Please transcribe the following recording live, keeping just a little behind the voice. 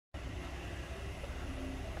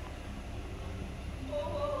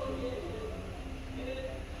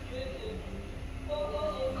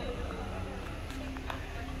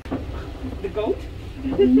goat?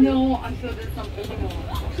 No, I saw there's some animal.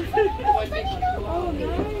 Oh,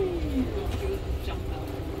 nice.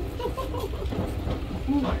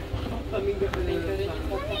 Flamingo.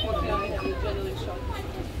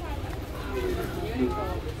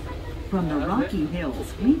 From the Rocky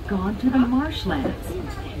Hills, we've gone to the marshlands.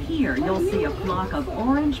 Here you'll see a flock of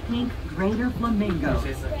orange-pink greater flamingos,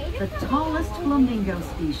 the tallest flamingo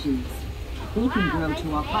species. They can grow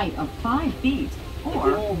to a height of 5 feet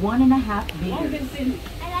or 1.5 meters.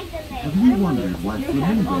 Have you wondered why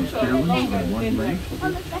flamingos balance on one leg?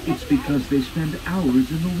 It's because they spend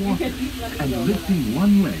hours in the water, and lifting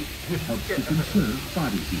one leg helps to conserve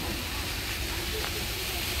body heat.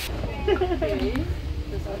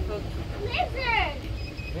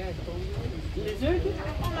 Lizard?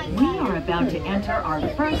 We are about to enter our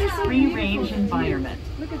first free-range environment.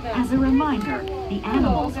 As a reminder, the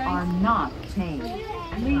animals are not tame.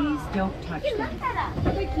 Please don't touch them.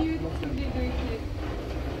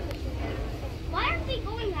 Why aren't they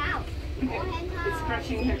going out? It's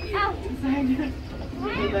scratching her ear inside.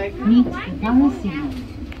 Meet the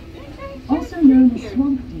Varroa, also known as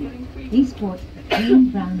swamp deer. They sport a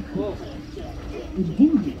green-brown coat. In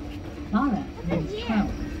Hindi, Vara means cow,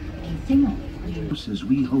 and Sinha means As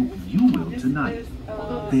we hope you will tonight.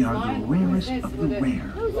 They are the rarest of the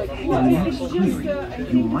rare. In the next clearing,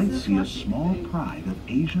 you might see a small pride of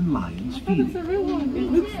Asian lions feeding.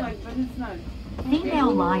 It looks like, but it's not.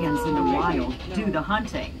 Female lions in the wild do the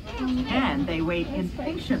hunting, and they wait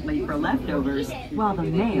impatiently for leftovers while the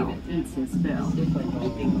male eats his fill.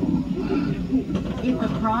 If the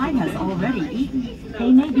pride has already eaten,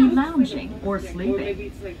 they may be lounging or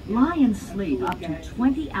sleeping. Lions sleep up to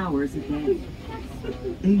 20 hours a day.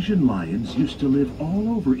 Asian lions used to live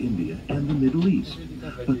all over India and the Middle East,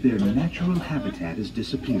 but their natural habitat is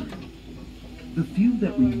disappearing. The few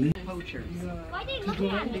that remain Poachers. Why they look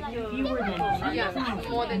at me like Fewer than 10,000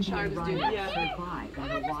 more than sharks do. survive in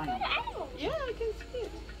the wild. animals? Yeah, I can see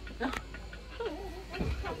it.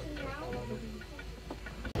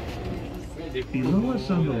 below us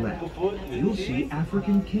on the left, you'll see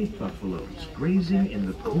African Cape buffaloes grazing in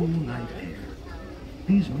the cool night air.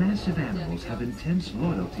 These massive animals have intense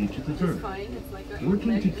loyalty to the herd.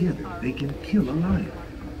 Working together, they can kill a lion.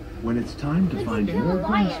 When it's time to find more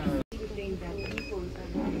grass to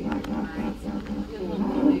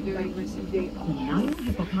The lion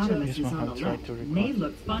hippopotamuses on the left may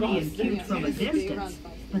look funny and cute from a distance,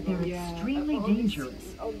 but they're extremely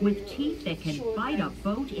dangerous, with teeth that can bite a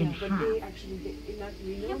boat in half.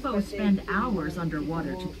 Hippos spend hours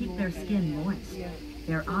underwater to keep their skin moist.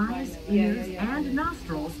 Their eyes, ears, and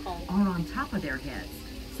nostrils are on top of their heads,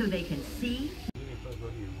 so they can see.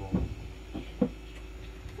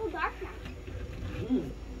 So dark now.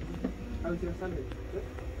 How was your Sunday? Good?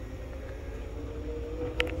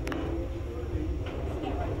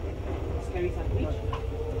 Scary sandwich?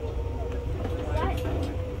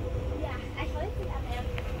 Yeah, I saw it at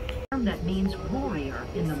Term that means warrior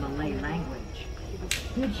in the Malay language.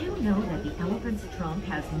 Did you know that the elephant's trunk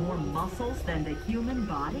has more muscles than the human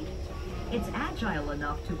body? It's agile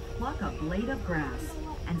enough to pluck a blade of grass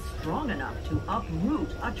and strong enough to uproot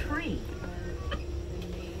a tree.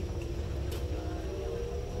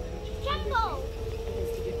 Jungle!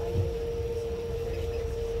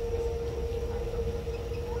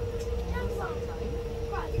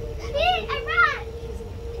 Hey, a rat!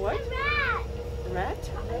 What? A rat! Rat?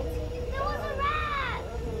 There was a rat!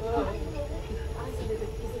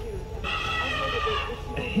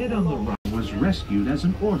 A head on the run was rescued as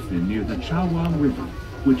an orphan near the Chawang River,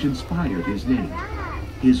 which inspired his name.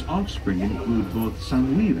 His offspring include both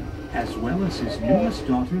Sangwira as well as his newest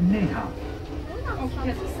daughter Neha.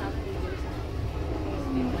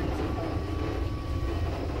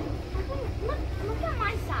 Look at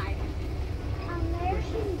my side.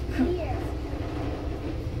 American deer.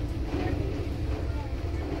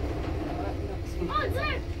 Oh,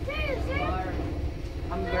 there!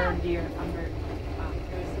 Amber deer.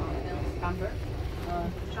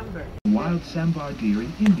 Chamber. Wild sambar deer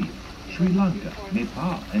in India, Sri Lanka,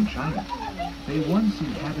 Nepal, and China. They once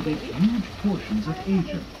inhabited huge portions of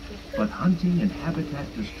Asia, but hunting and habitat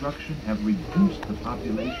destruction have reduced the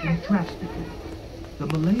population drastically. The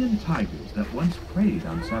Malayan tigers that once preyed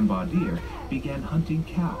on sambar deer began hunting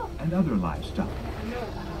cow and other livestock.